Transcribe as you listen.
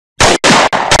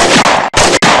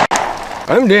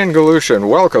I'm Dan Galusha and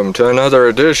welcome to another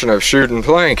edition of Shootin'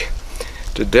 Plink.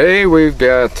 Today we've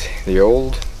got the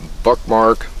old Buck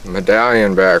Mark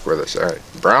Medallion back with us.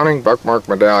 Browning Buck Mark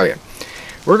Medallion.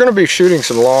 We're going to be shooting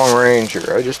some long range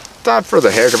here. I just thought for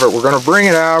the heck of it, we're going to bring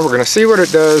it out, we're going to see what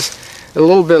it does at a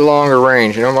little bit longer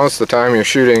range. You know, most of the time you're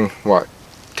shooting, what,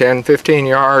 10, 15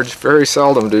 yards? Very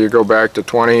seldom do you go back to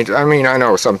 20. I mean, I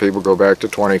know some people go back to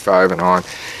 25 and on.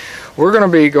 We're going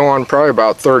to be going probably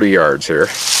about 30 yards here.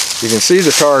 You can see the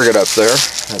target up there,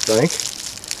 I think.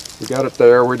 We got it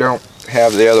there. We don't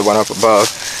have the other one up above.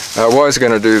 I was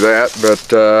going to do that,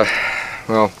 but,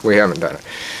 well, we haven't done it.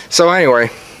 So anyway,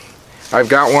 I've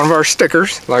got one of our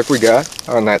stickers, like we got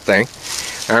on that thing.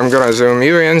 I'm going to zoom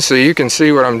you in so you can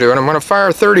see what I'm doing. I'm going to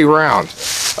fire 30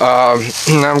 rounds. I'm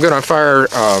going to fire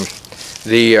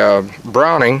the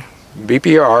Browning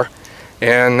BPR,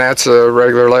 and that's a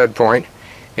regular lead point.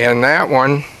 And that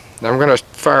one, I'm going to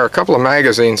fire a couple of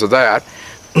magazines of that,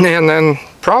 and then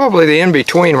probably the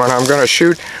in-between one I'm going to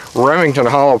shoot Remington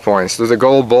hollow points to the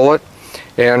gold bullet,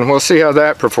 and we'll see how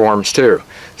that performs too.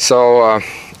 So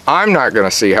I'm not going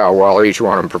to see how well each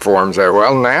one of them performs that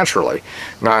well, naturally,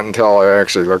 not until I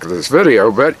actually look at this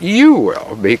video, but you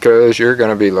will, because you're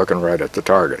going to be looking right at the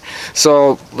target.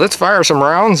 So let's fire some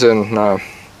rounds, and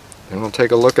we'll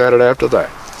take a look at it after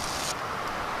that.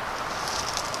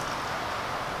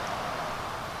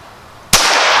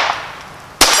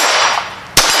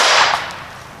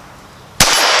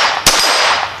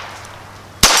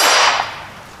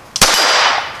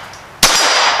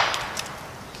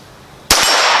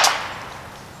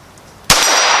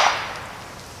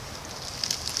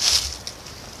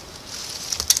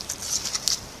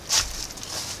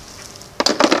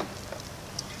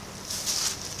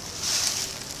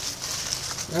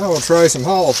 Now we'll try some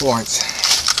hollow points.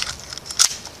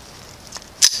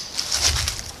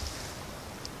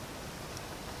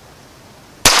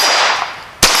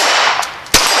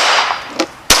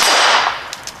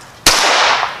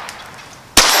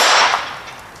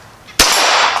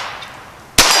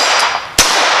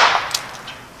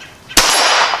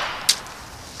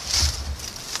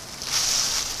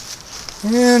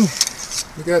 And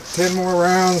we got 10 more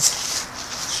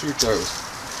rounds. Shoot those.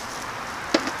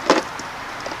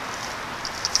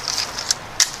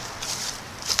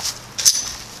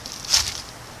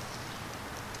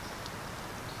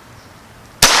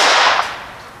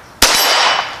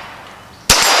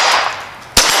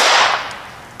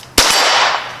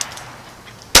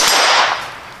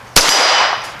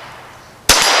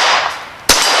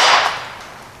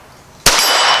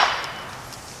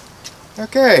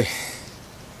 Okay,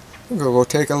 we'll go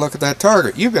take a look at that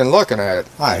target. You've been looking at it.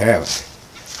 I haven't.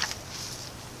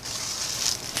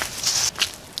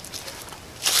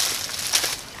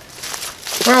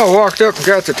 Well, I walked up and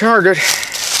got the target.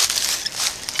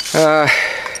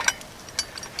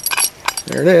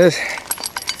 There it is.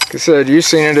 Like I said, you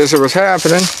seen it as it was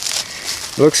happening.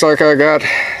 Looks like I got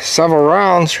several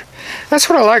rounds. That's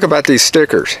what I like about these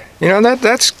stickers. You know,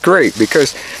 that's great,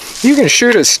 because you can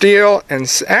shoot at steel and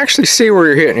actually see where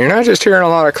you're hitting. You're not just hearing a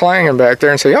lot of clanging back there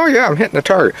and say, oh yeah, I'm hitting the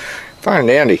target. Fine and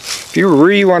dandy. If you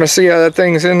really want to see how that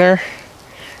thing's in there,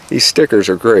 these stickers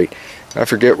are great. I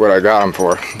forget what I got them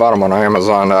for. Bought them on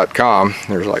Amazon.com.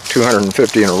 There's like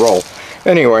 250 in a roll.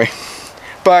 Anyway,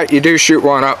 but you do shoot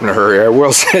one up in a hurry. I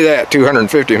will say that.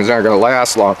 250 is not going to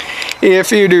last long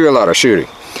if you do a lot of shooting.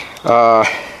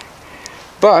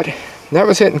 But that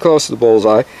was hitting close to the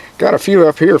bullseye. Got a few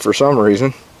up here for some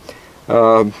reason.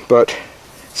 But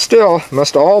still,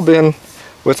 must have all been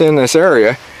within this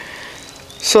area.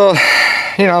 So,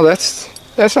 you know, that's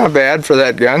not bad for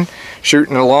that gun,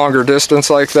 shooting a longer distance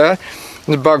like that.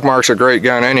 The Buck Mark's a great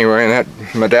gun anyway, and that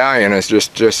Medallion is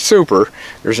just super.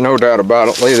 There's no doubt about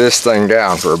it. Lay this thing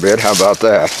down for a bit. How about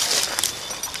that?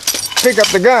 Pick up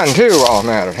the gun too while I'm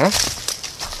at it, huh?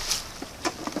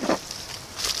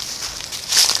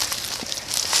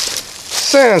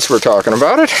 Since we're talking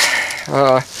about it,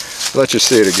 let you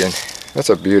see it again. That's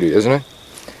a beauty, isn't it?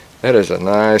 That is a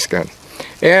nice gun.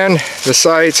 And the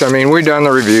sights, I mean, we've done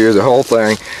the review, the whole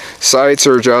thing. Sights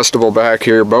are adjustable back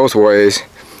here both ways.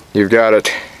 You've got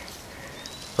it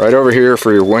right over here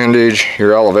for your windage,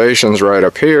 your elevations right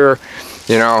up here.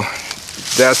 You know,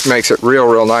 that makes it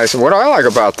real nice. And what I like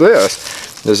about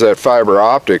this is that fiber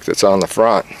optic that's on the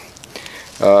front.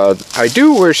 I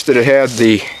do wish that it had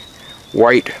the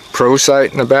white pro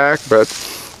sight in the back, but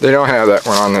they don't have that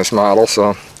one on this model,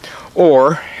 so,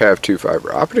 or have two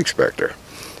fiber optics back there.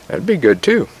 That'd be good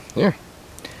too, yeah.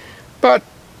 But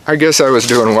I guess I was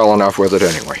doing well enough with it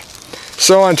anyway.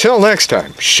 So until next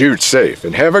time, shoot safe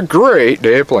and have a great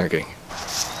day of plinking.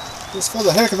 just for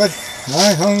the heck of it,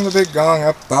 I hung the big gong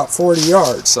up about 40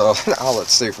 yards. So now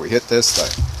let's see if we hit this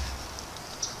thing.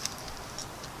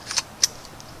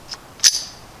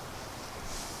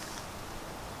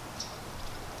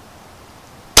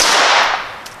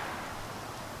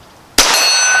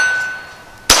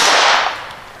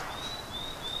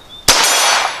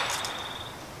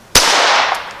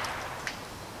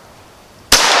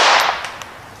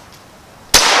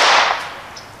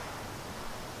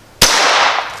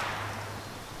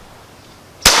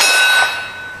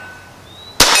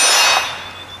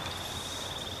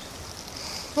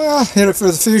 Well, hit it for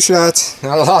the few shots.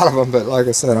 Not a lot of them, but like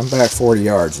I said, I'm back 40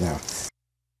 yards now.